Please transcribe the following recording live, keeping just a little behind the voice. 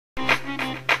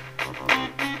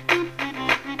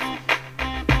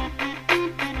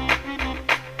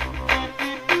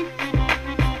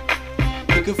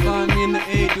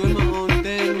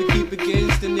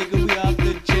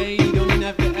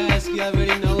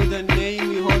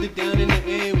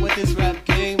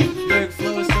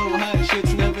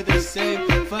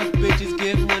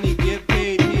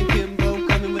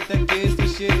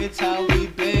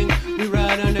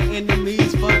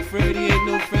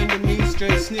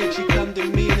shit. She come to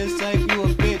me and it's like, you a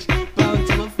bitch. Bound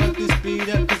till I fuck this beat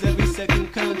up, cause every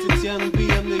second counts. It's young B,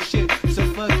 I'm the shit. So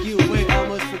fuck you, wait, I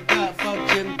almost forgot, fuck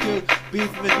Jim too.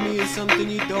 Beef with me is something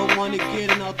you don't wanna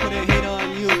get, and I'll put a hit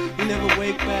on you. You never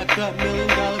wake back up, $1 million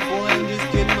boy, I'm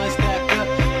just getting my stack up.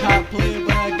 Top player,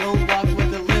 but I don't walk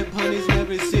with a limp. Honey's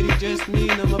never city, just me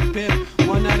and I'm a pimp.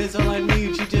 One night is all I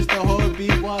need, she just a whore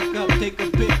bee. Walk up, take a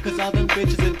pic, cause all them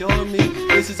bitches adore me.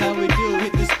 This is how we do,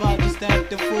 hit the spot, just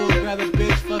act a fool. Grab a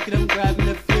bitch, fuck it, I'm grabbing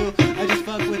a few. I just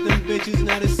fuck with them bitches,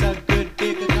 now to suck good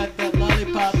dick. I got that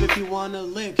lollipop if you wanna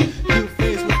lick. Cute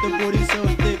face with the booty so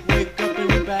thick, wake up and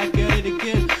we're back at it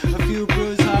again. A few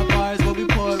brews, hot bars, what we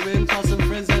pouring. Call some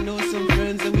friends, I know some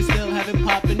friends, and we still have it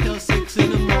poppin' till 6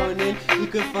 in the morning. You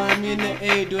could find me in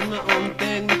the A, doing my own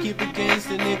thing. We keep it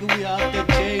gangsta, nigga, we off the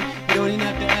J. You don't even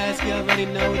have to ask, you already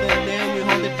know the name. We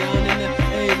hold it down in the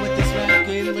A with this rap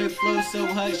game. Lip flow so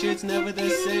hot, shit's never the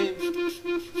same.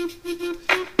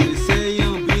 They say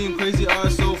young B and crazy are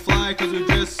so fly, cause we're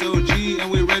dressed so G and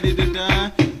we're ready to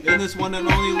die. In this one and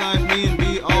only life, me and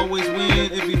B always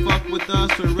win. If you fuck with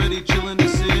us, we're ready chillin' to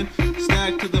sin.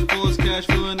 Stack to the fullest, cash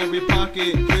filling every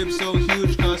pocket. Crib so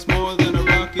huge, costs more than a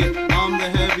rocket. I'm the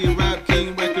heavy rap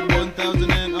king, record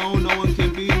 1000 and oh, no one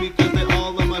can beat me cause they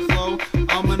all love my flow.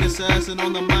 I'm an assassin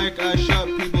on the mic, I shut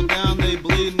people down. They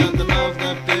bleed out the mouth,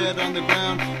 left dead on the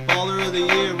ground. Baller of the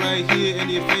year right here in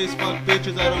your face. Fuck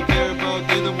bitches, I don't care about,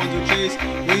 they're the ones who chase.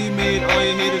 We made all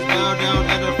your haters bow down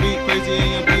at our feet. Crazy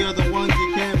and B are the ones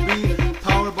you can't beat.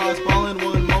 Power boss ballin',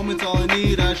 one moment's all I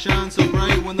need. I shine so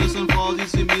bright when the sun falls, you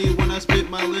see me. When I spit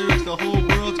my lyrics, the whole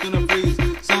world's gonna freeze.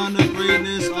 Sign of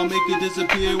greatness, I'll make it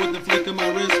disappear with the flick of my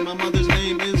wrist. My mother's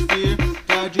name is fear.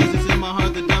 God, Jesus in my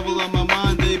heart, the devil on my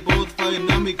mind. They both fighting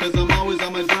on me cause I'm always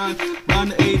on my grind.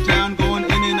 Run A-town, going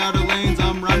in and out of lanes.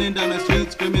 I'm running down the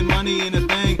street, screaming money in a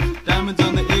thing. Diamonds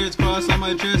on the ears, cross on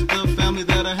my chest. The family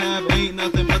that I have ain't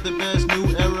nothing but the best. New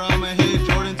era on my head,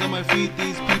 Jordans on my feet.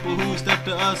 These people who step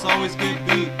to us always get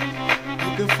beat.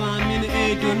 You can find me in the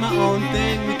A doing my own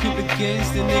thing. We keep it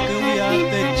gangsta, nigga, we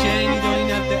off the chain. You don't even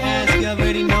have to ask, you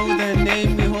already know the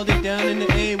name. We hold it down in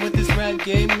the A with this rap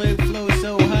game. Live